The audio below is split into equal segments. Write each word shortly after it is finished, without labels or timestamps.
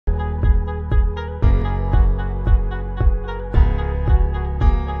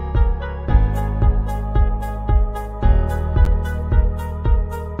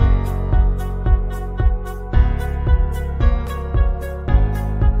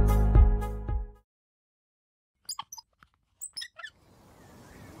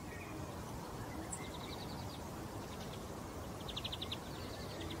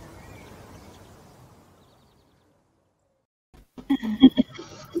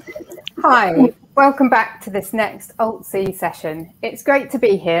Hi, welcome back to this next Alt-C session. It's great to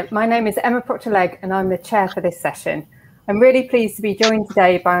be here. My name is Emma Proctor-Legg and I'm the chair for this session. I'm really pleased to be joined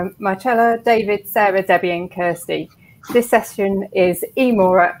today by Marcela, David, Sarah, Debbie and Kirsty. This session is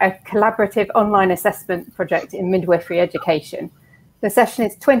eMORA, a collaborative online assessment project in midwifery education. The session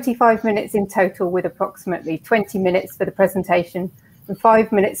is 25 minutes in total with approximately 20 minutes for the presentation and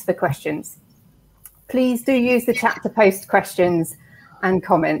 5 minutes for questions. Please do use the chat to post questions and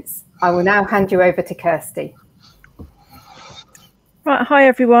comments. I will now hand you over to Kirsty. Right, hi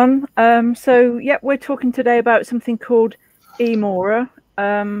everyone. We're talking today about something called eMORA.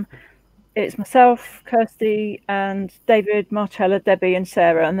 It's myself, Kirsty, and David, Marcela, Debbie, and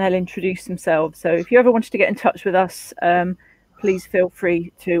Sarah, and they'll introduce themselves. So if you ever wanted to get in touch with us, please feel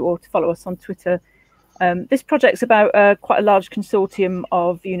free to follow us on Twitter. This project's about quite a large consortium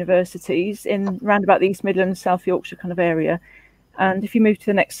of universities in round about the East Midlands, South Yorkshire kind of area. And if you move to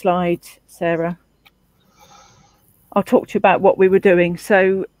the next slide, Sarah, I'll talk to you about what we were doing.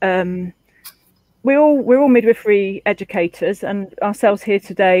 So we're all midwifery educators, and ourselves here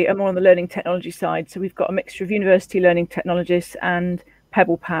today are more on the learning technology side. So we've got a mixture of university learning technologists and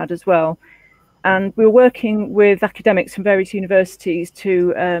PebblePad as well. And we're working with academics from various universities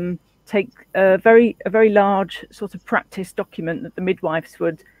to take a very large sort of practice document that the midwives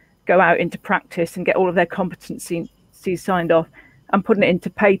would go out into practice and get all of their competencies signed off and putting it into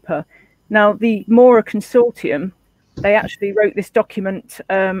paper. Now, the eMORA consortium, they actually wrote this document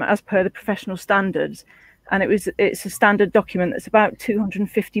as per the professional standards, and it's a standard document that's about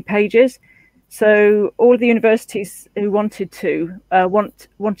 250 pages. So all of the universities who wanted to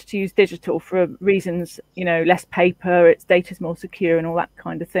use digital for reasons, less paper, its data's more secure and all that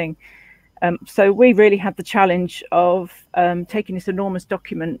kind of thing. So we really had the challenge of taking this enormous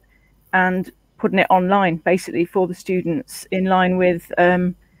document and putting it online basically for the students in line with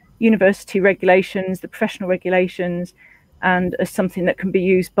university regulations, the professional regulations, and as something that can be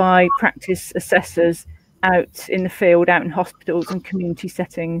used by practice assessors out in the field, out in hospitals and community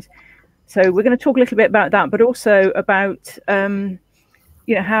settings. So we're going to talk a little bit about that, but also about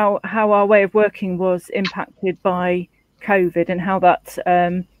how our way of working was impacted by COVID and how that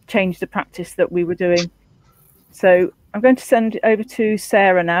changed the practice that we were doing. So I'm going to send it over to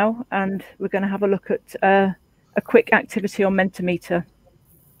Sarah now, and we're going to have a look at a quick activity on Mentimeter.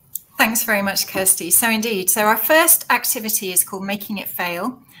 Thanks very much, Kirsty. So indeed, our first activity is called Making It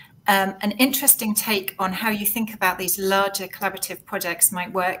Fail. An interesting take on how you think about these larger collaborative projects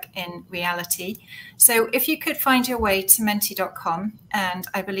might work in reality. So if you could find your way to menti.com, and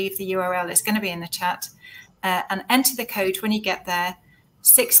I believe the URL is going to be in the chat, and enter the code when you get there,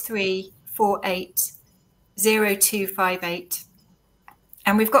 63480258.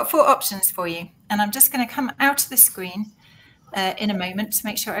 And we've got 4 options for you. And I'm just going to come out of the screen in a moment to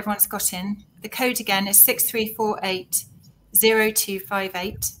make sure everyone's got in. The code again is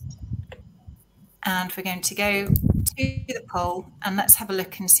 63480258. And we're going to go to the poll and let's have a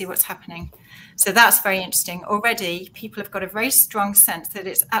look and see what's happening. So that's very interesting. Already people have got a very strong sense that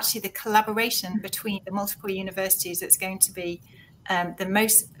it's actually the collaboration between the multiple universities that's going to be the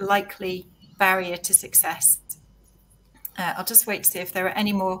most likely barrier to success. I'll just wait to see if there are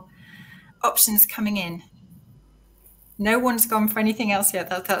any more options coming in. No one's gone for anything else yet.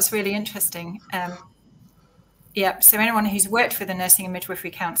 That's really interesting. So anyone who's worked for the Nursing and Midwifery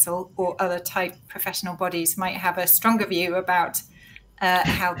Council or other type professional bodies might have a stronger view about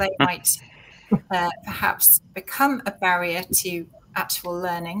how they might perhaps become a barrier to actual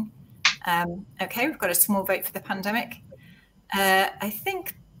learning. Okay, we've got a small vote for the pandemic. I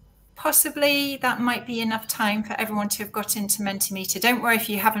think possibly that might be enough time for everyone to have got into Mentimeter. Don't worry if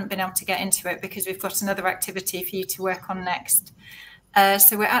you haven't been able to get into it, because we've got another activity for you to work on next.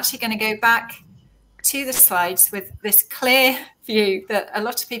 So we're actually going to go back to the slides with this clear view that a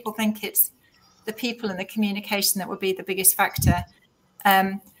lot of people think it's the people and the communication that will be the biggest factor.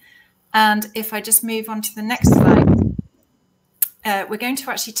 And if I just move on to the next slide, we're going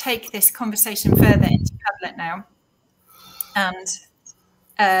to actually take this conversation further into Padlet now.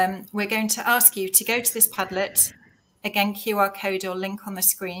 And we're going to ask you to go to this Padlet, again, QR code or link on the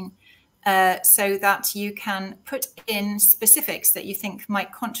screen, so that you can put in specifics that you think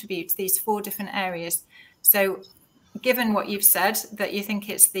might contribute to these 4 different areas. So given what you've said, that you think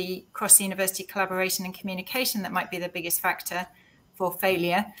it's the cross-university collaboration and communication that might be the biggest factor for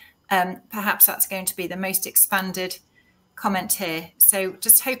failure, perhaps that's going to be the most expanded comment here. So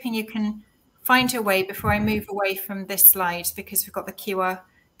just hoping you can find your way before I move away from this slide, because we've got the QR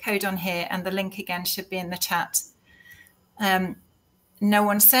code on here and the link again should be in the chat. No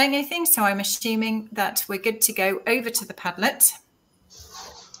one's saying anything, so I'm assuming that we're good to go over to the Padlet.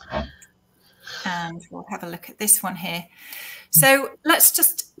 and we'll have a look at this one here. So let's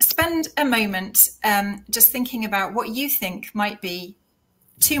just spend a moment just thinking about what you think might be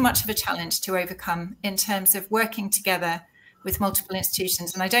too much of a challenge to overcome in terms of working together with multiple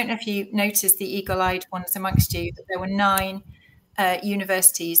institutions. And I don't know if you noticed the eagle-eyed ones amongst you, but there were 9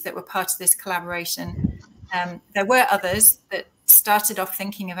 universities that were part of this collaboration. There were others that started off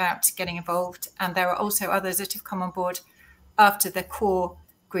thinking about getting involved, and there are also others that have come on board after the core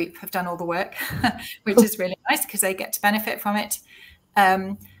group have done all the work, which is really nice because they get to benefit from it.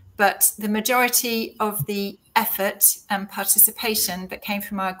 But the majority of the effort and participation that came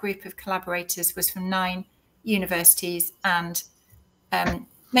from our group of collaborators was from 9 universities, and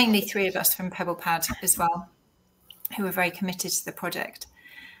mainly 3 of us from PebblePad as well, who were very committed to the project.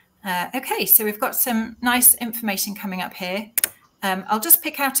 Okay, so we've got some nice information coming up here. I'll just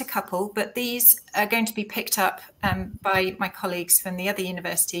pick out a couple, but these are going to be picked up by my colleagues from the other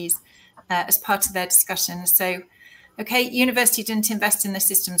universities as part of their discussion. So, okay, university didn't invest in the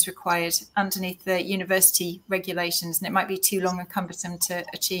systems required underneath the university regulations, and it might be too long and cumbersome to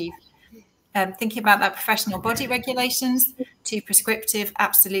achieve. Thinking about that professional body regulations, too prescriptive,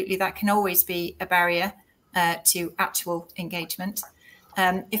 absolutely, that can always be a barrier to actual engagement.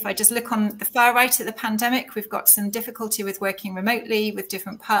 If I just look on the far right at the pandemic, we've got some difficulty with working remotely with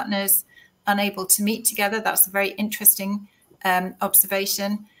different partners, unable to meet together. That's a very interesting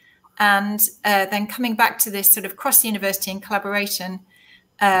observation. And then coming back to this sort of cross-university and collaboration,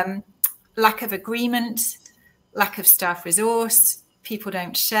 lack of agreement, lack of staff resource, people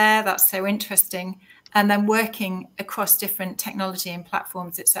don't share, that's so interesting. And then working across different technology and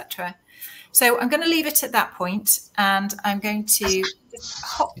platforms, etc. So I'm going to leave it at that point, and I'm going to just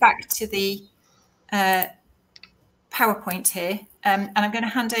hop back to the PowerPoint here, and I'm going to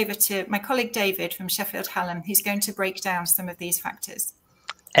hand over to my colleague David from Sheffield Hallam, who's going to break down some of these factors.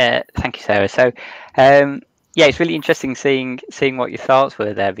 Thank you, Sarah. So yeah, it's really interesting seeing what your thoughts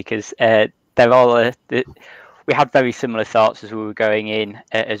were there, because they're all we had very similar thoughts as we were going in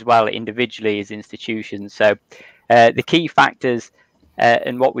as well, individually as institutions. So the key factors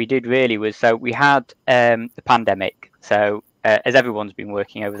and what we did really was, so we had the pandemic. So as everyone's been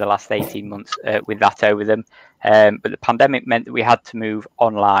working over the last 18 months with that over them, but the pandemic meant that we had to move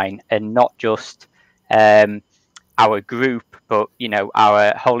online, and not just our group, but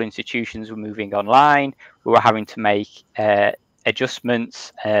our whole institutions were moving online. We were having to make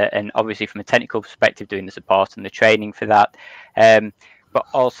adjustments, and obviously from a technical perspective, doing the support and the training for that, but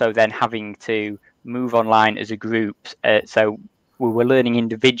also then having to move online as a group. So we were learning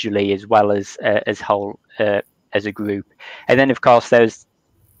individually as well as whole as a group. And then of course there's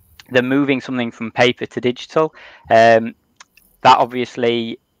the moving something from paper to digital. That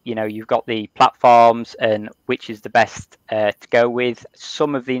obviously, you've got the platforms and which is the best to go with.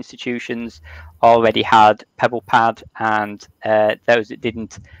 Some of the institutions already had PebblePad, and those that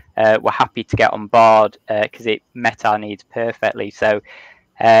didn't were happy to get on board because it met our needs perfectly. So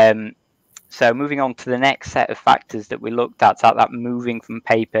so moving on to the next set of factors that we looked at, that moving from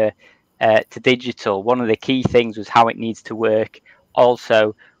paper to digital, one of the key things was how it needs to work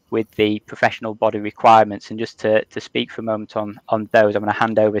also with the professional body requirements. And just to speak for a moment on those, I'm going to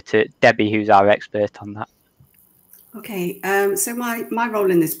hand over to Debbie, who's our expert on that. Okay, so my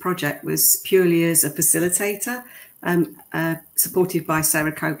role in this project was purely as a facilitator, supported by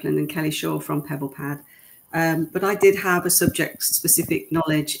Sarah Copeland and Kelly Shaw from PebblePad. But I did have a subject-specific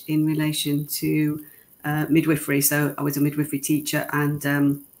knowledge in relation to midwifery. So I was a midwifery teacher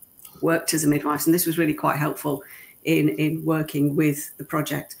and worked as a midwife, and this was really quite helpful in working with the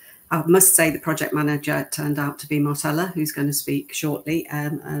project. I must say the project manager turned out to be Marcela, who's going to speak shortly.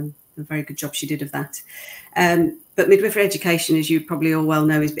 A very good job she did of that. But midwifery education, as you probably all well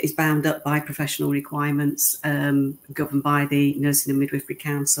know, is bound up by professional requirements governed by the Nursing and Midwifery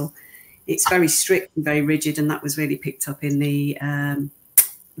Council. It's very strict and very rigid, and that was really picked up in the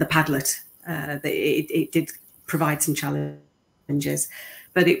Padlet. It did provide some challenges,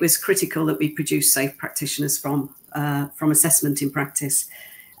 but it was critical that we produce safe practitioners from assessment in practice.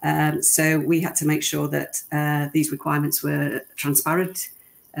 So we had to make sure that these requirements were transparent,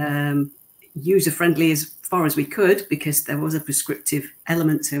 user-friendly as far as we could, because there was a prescriptive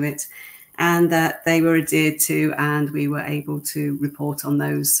element to it, and that they were adhered to, and we were able to report on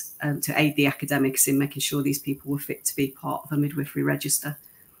those to aid the academics in making sure these people were fit to be part of a midwifery register.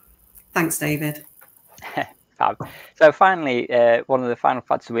 Thanks, David. So finally, one of the final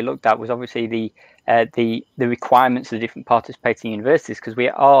factors we looked at was obviously the requirements of the different participating universities, because we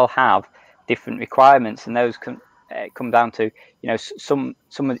all have different requirements, and those come down to some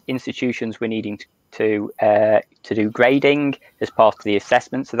institutions were needing to do grading as part of the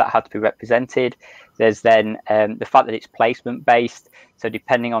assessment, so that had to be represented. There's then the fact that it's placement based, so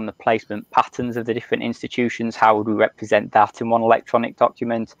depending on the placement patterns of the different institutions, how would we represent that in one electronic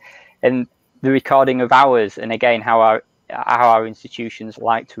document? And the recording of hours, and again how our institutions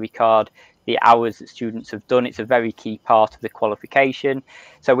like to record the hours that students have done. It's a very key part of the qualification.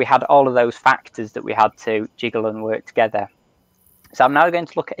 So we had all of those factors that we had to jiggle and work together. So I'm now going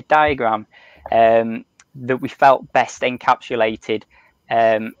to look at a diagram that we felt best encapsulated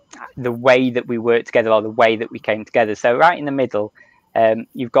the way that we worked together, or the way that we came together. So right in the middle,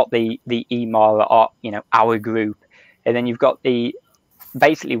 you've got the eMORA, or our group, and then you've got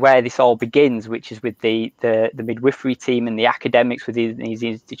basically where this all begins, which is with the midwifery team and the academics within these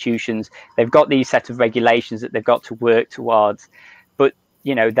institutions. They've got these set of regulations that they've got to work towards, but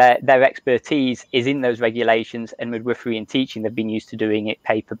their expertise is in those regulations, and midwifery and teaching, they've been used to doing it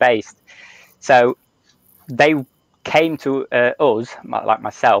paper based. So they came to us, like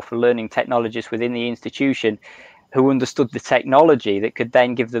myself, a learning technologist within the institution, who understood the technology that could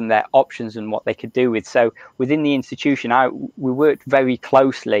then give them their options and what they could do with. So within the institution, we worked very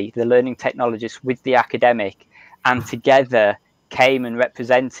closely, the learning technologists with the academic, and together came and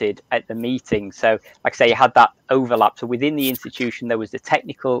represented at the meeting. So like I say, you had that overlap. So within the institution, there was the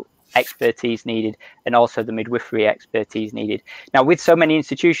technical expertise needed, and also the midwifery expertise needed. Now, with so many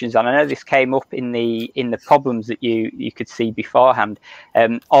institutions, and I know this came up in the problems that you could see beforehand,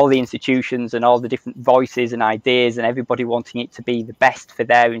 all the institutions and all the different voices and ideas, and everybody wanting it to be the best for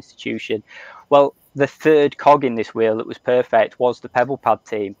their institution. Well, the third cog in this wheel that was perfect was the PebblePad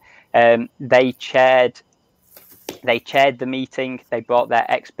team. They chaired the meeting. They brought their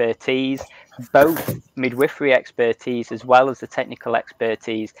expertise, both midwifery expertise as well as the technical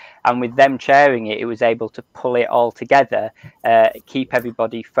expertise, and with them chairing it, it was able to pull it all together, keep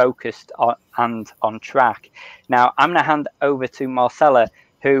everybody focused and on track. Now I'm going to hand over to Marcela,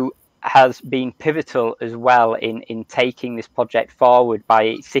 who has been pivotal as well in taking this project forward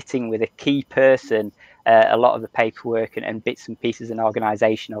by sitting with a key person, a lot of the paperwork and bits and pieces and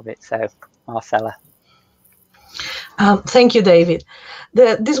organisation of it. So Marcela. Thank you, David.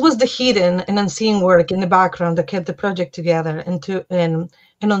 This was the hidden and unseen work in the background that kept the project together and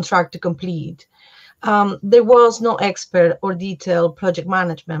on track to complete. There was no expert or detailed project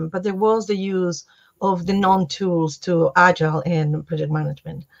management, but there was the use of the known tools to agile in project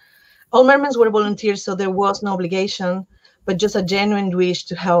management. All members were volunteers, so there was no obligation, but just a genuine wish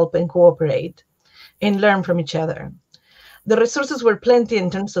to help and cooperate and learn from each other. The resources were plenty in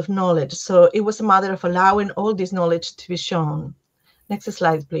terms of knowledge, so it was a matter of allowing all this knowledge to be shown. Next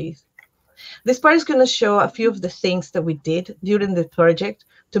slide, please. This part is going to show a few of the things that we did during the project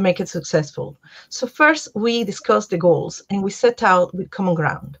to make it successful. So first, we discussed the goals, and we set out with common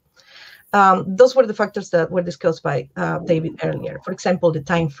ground. Those were the factors that were discussed by David earlier. For example, the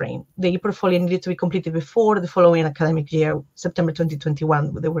time frame. The e-portfolio needed to be completed before the following academic year, September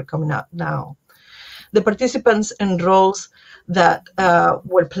 2021, they were coming up now. The participants and roles that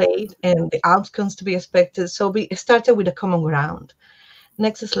were played and the outcomes to be expected. So we started with a common ground.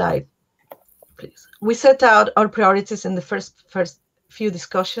 Next slide, please. We set out our priorities in the first few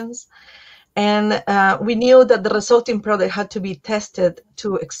discussions, and we knew that the resulting product had to be tested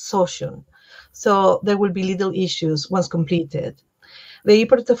to exhaustion. So there will be little issues once completed. The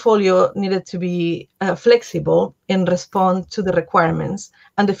e-portfolio needed to be flexible and respond to the requirements,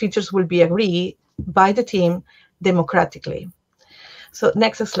 and the features will be agreed by the team democratically. So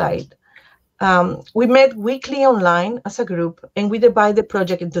next slide. We met weekly online as a group, and we divide the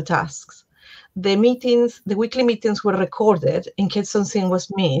project into tasks. The weekly meetings were recorded in case something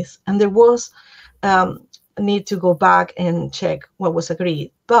was missed, and there was a need to go back and check what was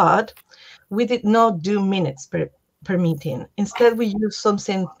agreed. But we did not do minutes per meeting. Instead, we used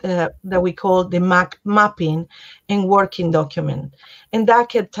something that we call the mapping and working document. And that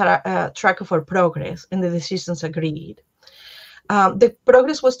kept track of our progress and the decisions agreed. The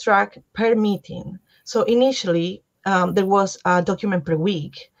progress was tracked per meeting. So initially, there was a document per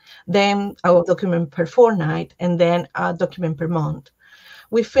week, then a document per fortnight, and then a document per month.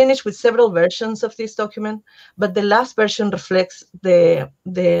 We finished with several versions of this document, but the last version reflects the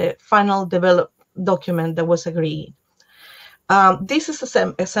final developed document that was agreed. This is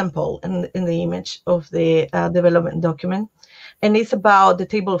a sample in the image of the development document, and it's about the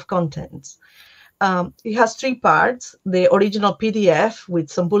table of contents. It has three parts: the original PDF with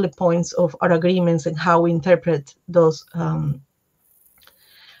some bullet points of our agreements and how we interpret those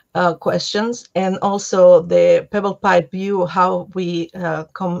questions, and also the PebblePad view, how we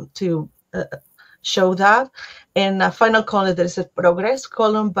come to show that. And a final column, there is a progress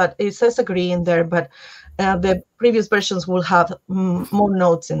column, but it says agree in there, but the previous versions will have more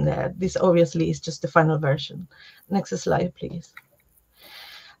notes in there. This obviously is just the final version. Next slide, please.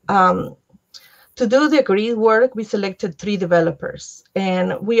 To do the agreed work, we selected 3 developers,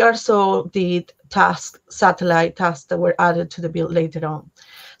 and we also did satellite tasks that were added to the build later on.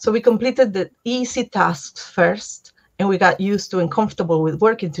 So we completed the easy tasks first, and we got used to and comfortable with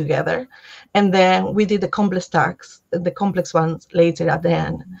working together. And then we did the complex tasks, the complex ones later at the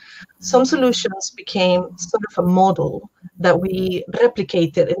end. Some solutions became sort of a model that we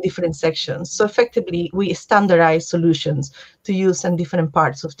replicated in different sections. So effectively, we standardized solutions to use in different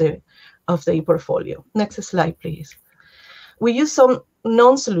parts of the portfolio. Next slide, please. We use some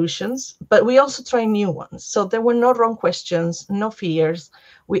known solutions, but we also try new ones. So there were no wrong questions, no fears.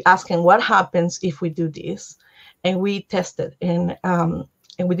 We asking what happens if we do this, and we tested, and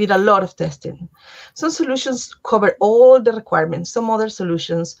we did a lot of testing. Some solutions cover all the requirements. Some other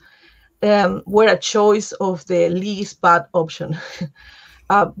solutions were a choice of the least bad option.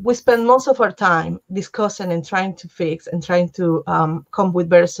 We spend most of our time discussing and trying to fix and trying to come with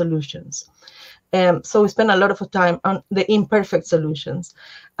better solutions. So we spend a lot of time on the imperfect solutions.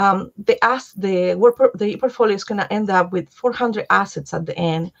 The portfolio is going to end up with 400 assets at the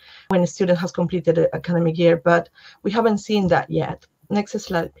end when a student has completed the academic year, but we haven't seen that yet. Next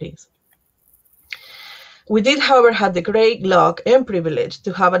slide, please. We did, however, have the great luck and privilege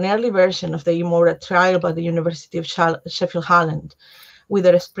to have an early version of the eMORA trial by the University of Sheffield Halland with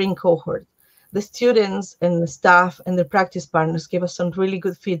their spring cohort. The students and the staff and the practice partners gave us some really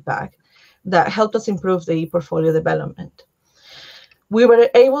good feedback that helped us improve the portfolio development. We were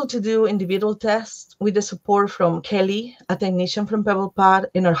able to do individual tests with the support from Kelly, a technician from PebblePad,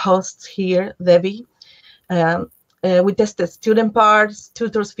 and our hosts here, Debbie. We tested student parts,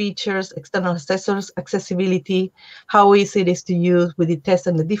 tutors features, external assessors, accessibility, how easy it is to use. We did tests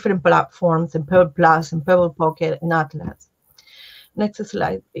on the different platforms in Pebble Plus, and Pebble Pocket, and Atlas. Next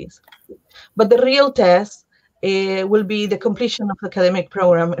slide, please. But the real test will be the completion of the academic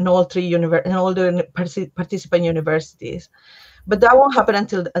program in all the participant universities. But that won't happen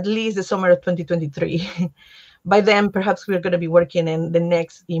until at least the summer of 2023. By then, perhaps we're going to be working in the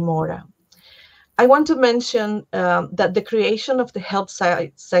next eMORA. I want to mention that the creation of the help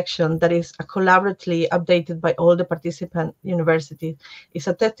site section that is collaboratively updated by all the participant universities is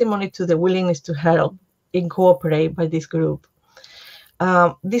a testimony to the willingness to help and cooperate by this group.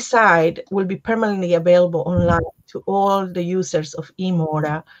 This site will be permanently available online to all the users of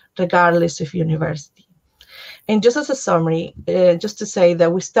eMORA, regardless of university. And just as a summary, just to say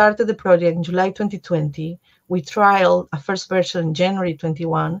that we started the project in July 2020, we trialed a first version in January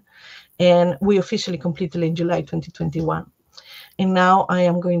 21, and we officially completed in July 2021. And now I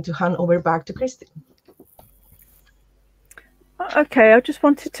am going to hand over back to Christy. Okay, I just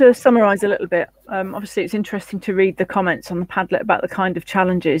wanted to summarise a little bit. Obviously, it's interesting to read the comments on the Padlet about the kind of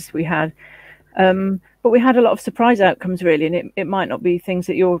challenges we had. But we had a lot of surprise outcomes, really, and it might not be things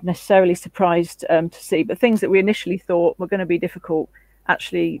that you're necessarily surprised to see, but things that we initially thought were going to be difficult.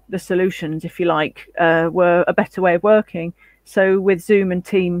 Actually, the solutions, if you like, were a better way of working. So with Zoom and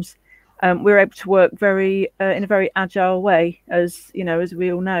Teams, we were able to work in a very agile way, as you know, as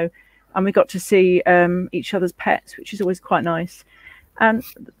we all know. And we got to see each other's pets, which is always quite nice. And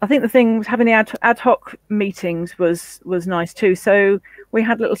I think the thing having the ad hoc meetings was nice too. So we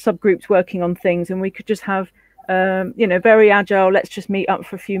had little subgroups working on things, and we could just have, very agile. Let's just meet up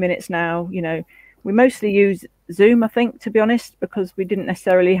for a few minutes now. You know, we mostly use Zoom, I think, to be honest, because we didn't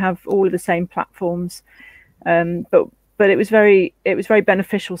necessarily have all of the same platforms. But it was very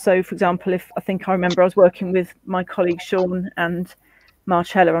beneficial. So, for example, I remember I was working with my colleague Sean and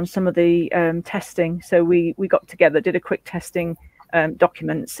Marcela on some of the testing. So we got together, did a quick testing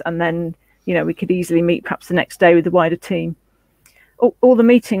documents, and then we could easily meet perhaps the next day with the wider team. All the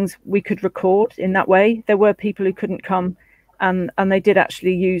meetings we could record in that way. There were people who couldn't come, and they did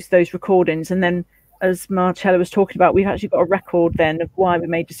actually use those recordings. And then, as Marcela was talking about, we've actually got a record then of why we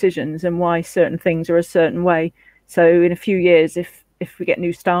made decisions and why certain things are a certain way. So in a few years, if we get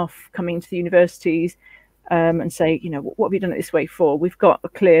new staff coming to the universities and say, what have you done it this way for? We've got a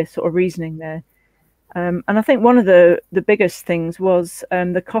clear sort of reasoning there. And I think one of the biggest things was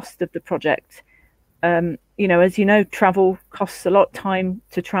the cost of the project. As you know, travel costs a lot of time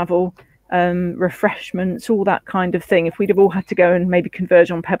to travel, refreshments, all that kind of thing. If we'd have all had to go and maybe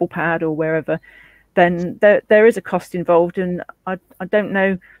converge on PebblePad or wherever, then there is a cost involved. And I don't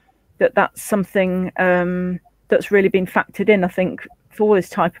know that that's something that's really been factored in, I think, for this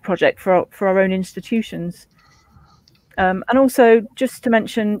type of project for our own institutions. And also, just to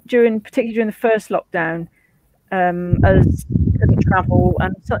mention, particularly during the first lockdown, as we couldn't travel,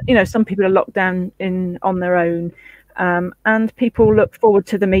 and so, some people are locked down on their own, and people look forward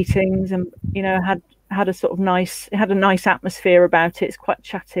to the meetings, and had a sort of nice atmosphere about it. It's quite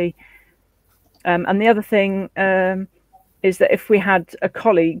chatty. And the other thing is that if we had a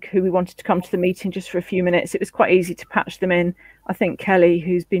colleague who we wanted to come to the meeting just for a few minutes, it was quite easy to patch them in. I think Kelly,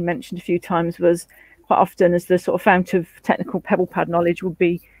 who's been mentioned a few times, was quite often as the sort of fount of technical pebble pad knowledge would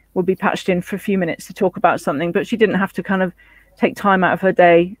be patched in for a few minutes to talk about something, but she didn't have to kind of take time out of her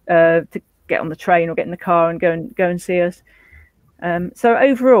day to get on the train or get in the car and go and see us. So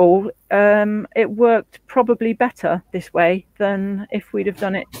overall, it worked probably better this way than if we'd have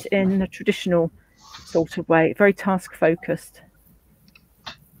done it in a traditional sort of way, very task focused.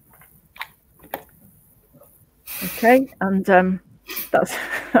 Okay, and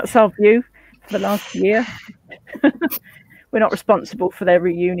that's our view for the last year. We're not responsible for their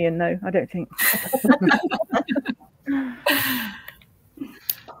reunion, though, I don't think.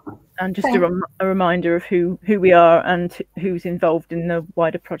 And just a reminder of who we are and who's involved in the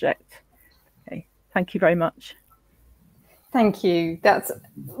wider project. Okay, thank you very much. Thank you. That's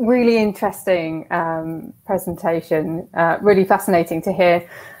really interesting presentation. Really fascinating to hear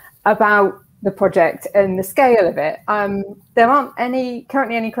about the project and the scale of it. There aren't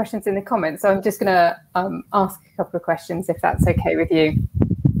currently any questions in the comments, so I'm just going to ask a couple of questions if that's okay with you.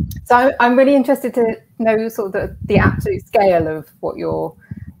 So I'm really interested to know sort of the absolute scale of what you're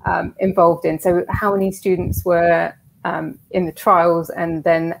involved in. So how many students were in the trials, and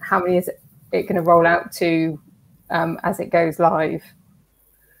then how many is it going to roll out to as it goes live?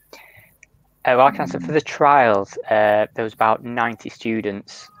 Well, I can answer. For the trials, there was about 90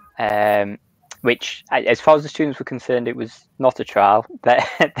 students, which, as far as the students were concerned, it was not a trial. But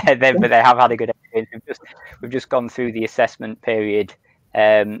they have had a good experience. We've just gone through the assessment period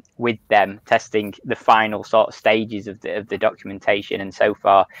with them, testing the final sort of stages of the documentation, and so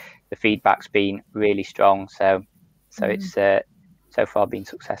far the feedback's been really strong. So it's so far been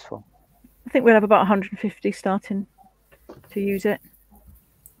successful. I think we'll have about 150 starting to use it.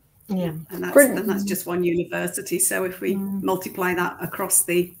 Yeah, and that's just one university. So if we multiply that across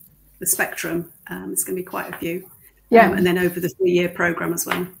the spectrum, it's going to be quite a few. Yeah, and then over the 3-year program as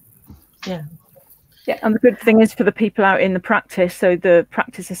well. Yeah. Yeah, and the good thing is for the people out in the practice, so the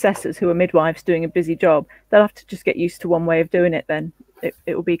practice assessors who are midwives doing a busy job, they'll have to just get used to one way of doing it then.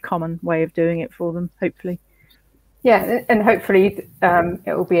 It will be a common way of doing it for them, hopefully. Yeah, and hopefully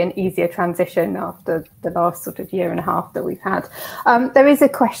it will be an easier transition after the last sort of year and a half that we've had. There is a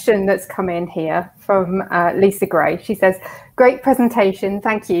question that's come in here from Lisa Gray. She says, great presentation,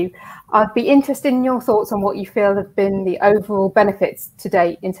 thank you. I'd be interested in your thoughts on what you feel have been the overall benefits to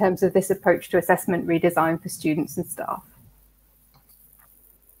date in terms of this approach to assessment redesign for students and staff.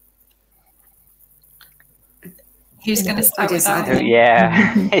 Who's going to start with that one?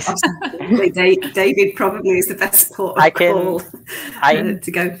 Yeah. David probably is the best port of call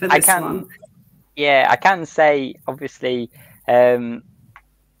to go for this one. Yeah, I can say, obviously, when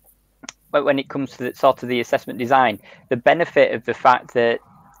it comes to the assessment design, the benefit of the fact that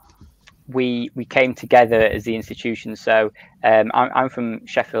we came together as the institution. So I'm from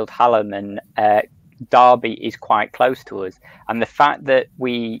Sheffield Hallam, and Derby is quite close to us, and the fact that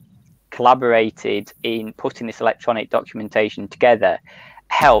we collaborated in putting this electronic documentation together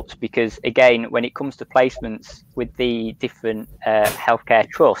helped, because again, when it comes to placements with the different healthcare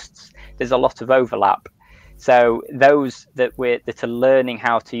trusts, there's a lot of overlap. So those that are learning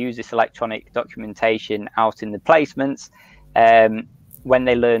how to use this electronic documentation out in the placements, when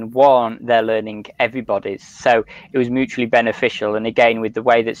they learn one, they're learning everybody's. So it was mutually beneficial. And again, with the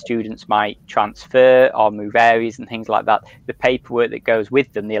way that students might transfer or move areas and things like that, the paperwork that goes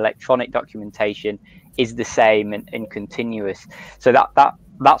with them, the electronic documentation, is the same and continuous. So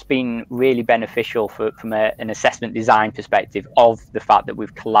that's been really beneficial from an assessment design perspective, of the fact that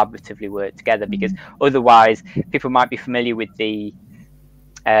we've collaboratively worked together, because otherwise people might be familiar with the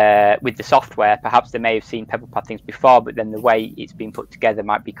software. Perhaps they may have seen PebblePad things before, but then the way it's been put together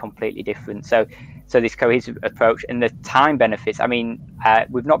might be completely different. So this cohesive approach and the time benefits, I mean,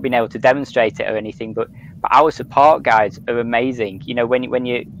 we've not been able to demonstrate it or anything, but our support guides are amazing. You know, when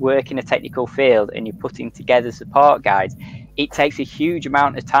you work in a technical field and you're putting together support guides, it takes a huge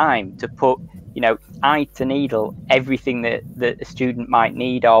amount of time to put, you know, eye to needle everything that a student might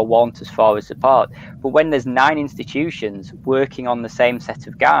need or want as far as support. But when there's 9 institutions working on the same set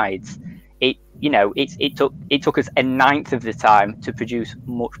of guides, it took us a 1/9 of the time to produce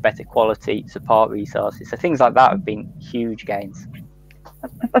much better quality support resources. So things like that have been huge gains.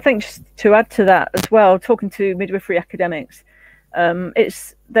 I think just to add to that as well, talking to midwifery academics,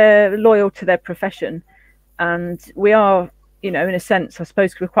 they're loyal to their profession, and we are, you know, in a sense, I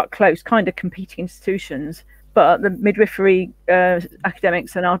suppose we're quite close, kind of competing institutions. But the midwifery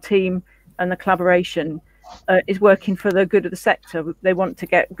academics and our team and the collaboration is working for the good of the sector. They want to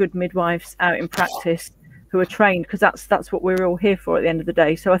get good midwives out in practice who are trained, because that's what we're all here for at the end of the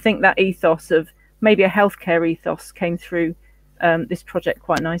day. So I think that ethos of maybe a healthcare ethos came through this project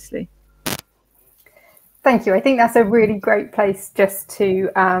quite nicely. Thank you. I think that's a really great place just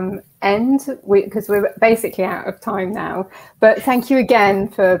to end, because we're basically out of time now. But thank you again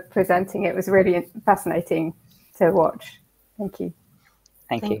for presenting. It was really fascinating to watch. Thank you.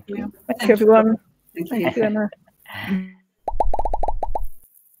 Thank you. Thank you, everyone. Thank you. Thank you, Emma.